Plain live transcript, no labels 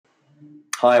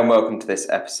Hi and welcome to this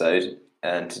episode,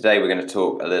 and today we're going to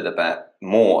talk a little bit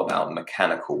more about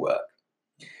mechanical work.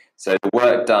 So the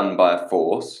work done by a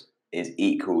force is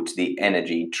equal to the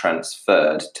energy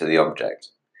transferred to the object.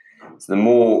 So the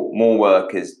more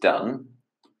work is done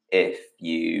if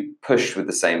you push with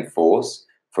the same force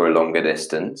for a longer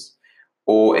distance,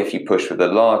 or if you push with a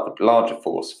larger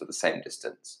force for the same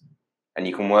distance. And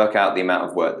you can work out the amount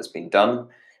of work that's been done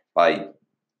by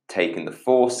taking the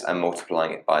force and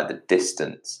multiplying it by the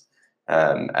distance.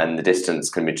 And the distance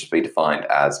can just be defined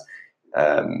as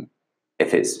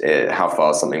if it's how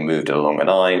far something moved along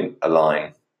a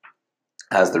line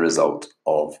as the result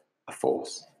of a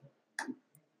force.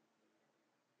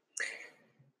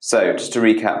 So just to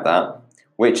recap that,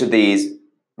 which of these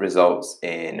results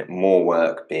in more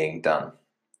work being done?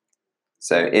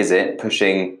 So is it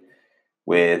pushing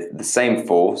with the same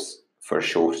force for a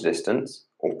shorter distance,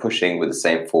 or pushing with the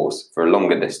same force for a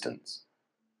longer distance?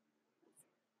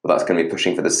 Well, that's going to be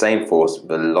pushing for the same force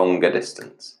with a longer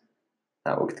distance.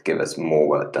 That will give us more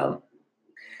work done.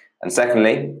 And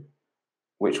secondly,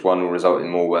 which one will result in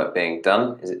more work being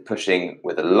done? Is it pushing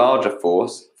with a larger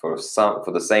force for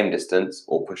the same distance,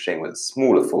 or pushing with a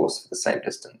smaller force for the same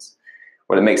distance?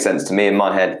 Well, it makes sense to me in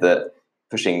my head that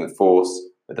pushing with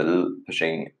a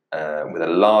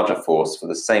larger force for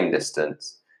the same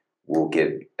distance will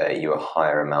give you a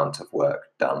higher amount of work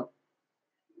done.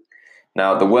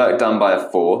 Now, the work done by a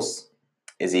force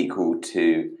is equal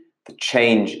to the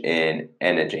change in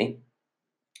energy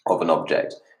of an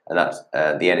object, and that's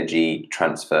the energy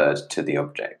transferred to the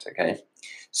object. Okay,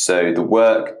 so the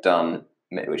work done,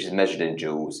 which is measured in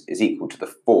joules, is equal to the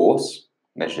force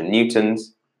measured in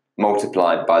newtons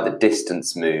multiplied by the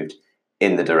distance moved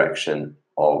in the direction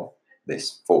of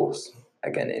this force,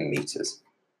 again in meters.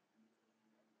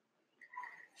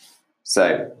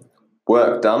 So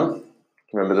work done,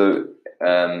 remember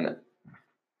the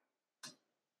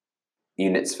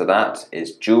units for that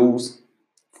is joules.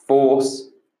 Force,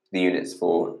 the units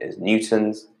for is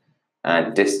newtons,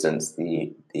 and distance,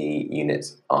 the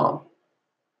units are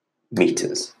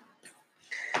meters.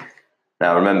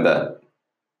 Now remember,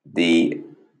 the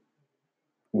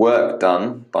work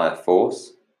done by a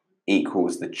force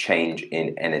equals the change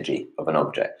in energy of an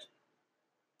object.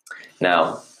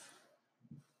 Now,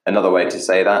 another way to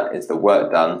say that is the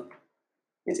work done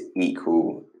is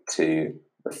equal to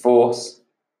the force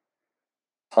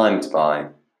times by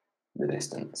the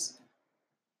distance.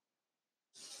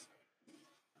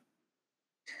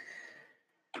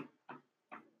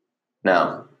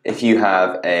 Now, if you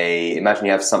have imagine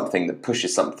you have something that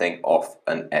pushes something off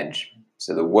an edge.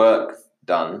 So the work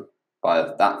done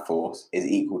by that force is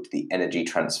equal to the energy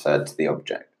transferred to the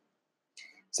object.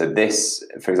 So this,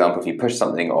 for example, if you push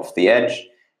something off the edge,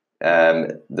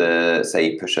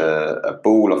 say you push a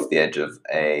ball off the edge of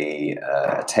a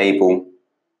table,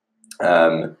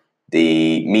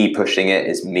 me pushing it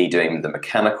is me doing the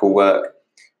mechanical work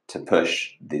to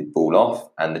push the ball off,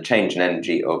 and the change in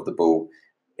energy of the ball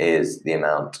is the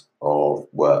amount of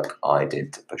work I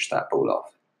did to push that ball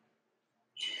off.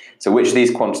 So which of these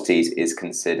quantities is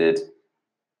considered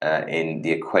in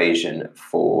the equation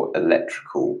for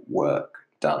electrical work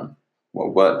done? Well,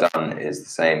 work done is the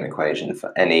same equation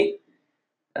for any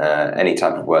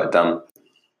type of work done.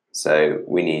 So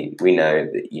we know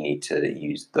that you need to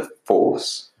use the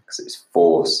force, because it's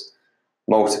force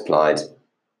multiplied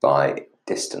by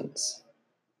distance.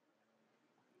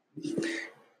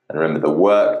 And remember, the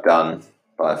work done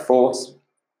by a force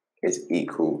is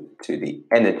equal to the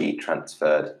energy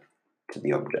transferred to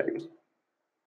the object.